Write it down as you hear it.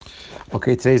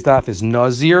Okay, today's daf is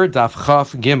Nazir, daf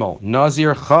Chaf Gimel.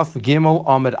 Nazir Chaf Gimel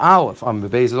Amud Aleph. Amud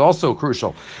Beis is also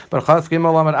crucial, but Chaf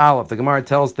Gimel Amud Aleph.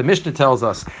 The Mishnah tells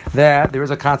us that there is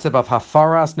a concept of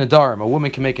hafaras nedarim. A woman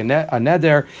can make a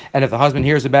neder, and if the husband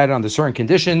hears about it under certain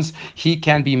conditions, he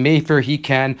can be mefer. He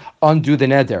can undo the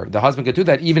neder. The husband can do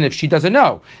that even if she doesn't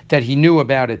know that he knew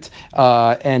about it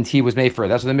and he was mefer.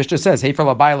 That's what the Mishnah says. Hefer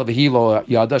la ba'ala v'hilo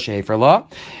yada shehefer la.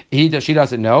 She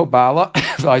doesn't know. Ba'ala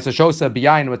shosa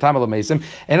biyayin v'tamal. If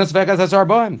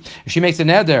she makes a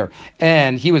neder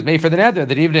and he was made for the neder,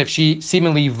 that even if she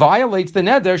seemingly violates the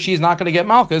neder, she's not going to get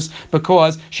malchus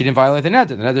because she didn't violate the neder.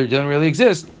 The neder didn't really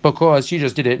exist because she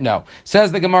just didn't know.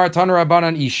 Says the Gemara, Tana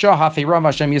Rabbanan Isha Hafeiram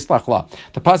Hashem Yislach La.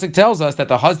 The pasuk tells us that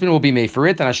the husband will be made for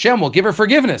it and Hashem will give her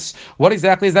forgiveness. What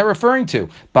exactly is that referring to?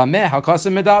 Bameh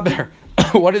hakasim medaber.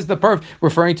 What is the perf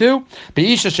referring to? Who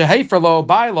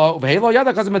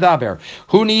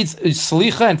needs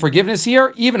slicha and forgiveness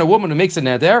here? Even a woman who makes a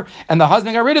neder and the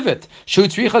husband got rid of it.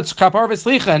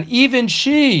 And even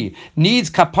she needs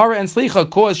kapara and slicha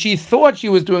because she thought she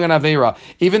was doing an avera,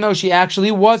 even though she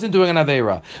actually wasn't doing an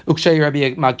avera. Rabbi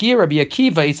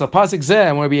Akiva, it's a pasuk zeh,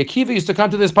 and when Rabbi Akiva used to come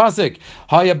to this pasuk,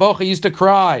 Hayabocha used to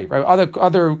cry. Other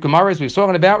Gemaras we've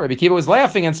spoken about, Rabbi Akiva was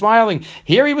laughing and smiling.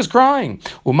 Here he was crying.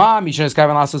 If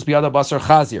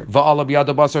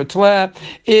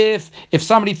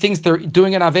somebody thinks they're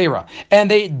doing an avera and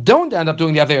they don't end up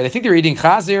doing the avera, they think they're eating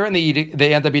chazir and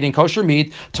they end up eating kosher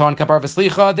meat, ton kapar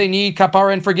v'slicha, they need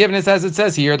kapara and forgiveness, as it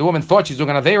says here. The woman thought she's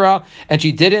doing an avera and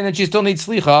she didn't, and she still needs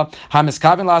slicha.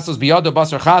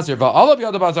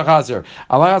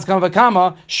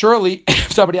 Surely,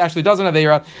 if somebody actually does an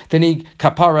avera, they need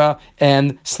kapara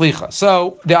and slicha.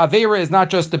 So the avera is not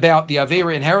just about the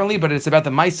avera inherently, but it's about the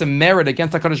ma'aseh merit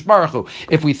against HaKadosh Baruch Hu.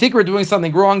 If we think we're doing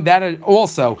something wrong, that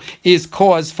also is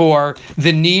cause for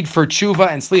the need for tshuva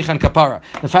and slicha and kapara.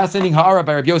 The fascinating ha'ara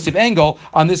by Rabbi Yosef Engel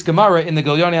on this Gemara in the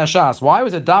Gilyonei Hashas. Why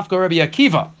was it Dafka Rabbi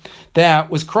Akiva that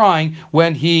was crying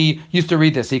when he used to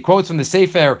read this? He quotes from the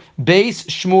Sefer Beis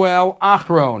Shmuel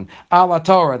Achron Ala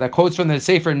Torah, that quotes from the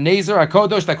Sefer Nizir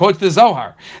HaKodosh, that quotes the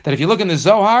Zohar. That if you look in the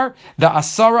Zohar, the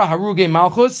Asara Haruge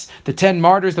Malchus, the 10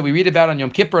 martyrs that we read about on Yom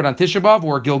Kippur and on Tisha B'Av,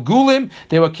 were Gilgulim.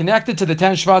 They were connected to the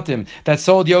 10 Shvatim that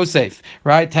sold Yosef,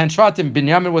 right? 10 Shvatim,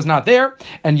 Binyamin was not there,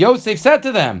 and Yosef said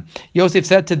to the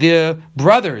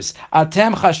brothers,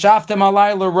 Atem chashaftem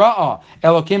alai l'ra'a,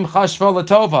 Elokim chashvo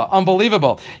l'tova.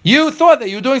 Unbelievable. You thought that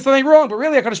you were doing something wrong, but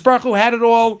really HaKadosh Baruch Hu had it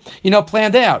all,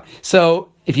 planned out. So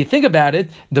if you think about it,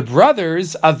 the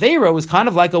brothers' avera was kind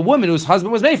of like a woman whose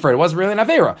husband was made for it. It wasn't really an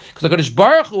avera, because HaKadosh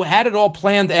Baruch Hu had it all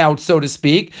planned out, so to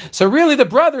speak. So really the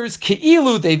brothers,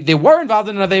 ke'ilu, they were involved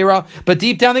in an avera, but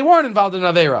deep down they weren't involved in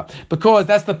an avera, because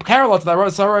that's the parallel to the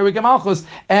Sarai Rika Malchus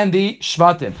and the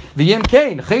Shvatim. V'yem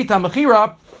kein, cheta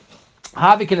mechira,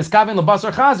 Rabbi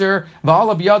Akiva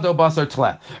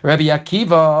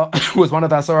was one of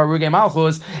the Asar Arugei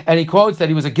Malchus, and he quotes that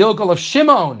he was a Gilgal of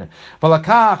Shimon. So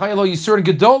Rabbi Akiva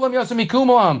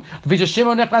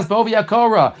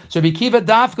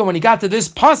Dafka, when he got to this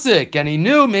pasuk, and he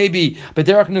knew maybe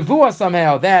B'derech Nevuah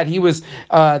somehow that he was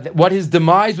what his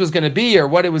demise was going to be, or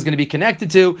what it was going to be connected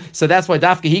to. So that's why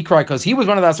Dafka he cried, because he was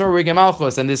one of the Asar Arugei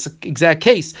Malchus, and this exact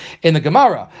case in the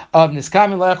Gemara of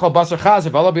Niskamin Lechol Basar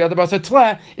Chazer V'alo B'yad Basar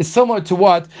is similar to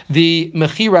what the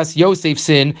Mechiras Yosef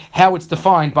sin, how it's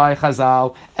defined by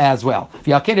Chazal as well.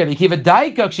 He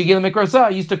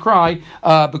used to cry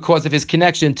because of his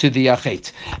connection to the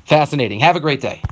Chet. Fascinating. Have a great day.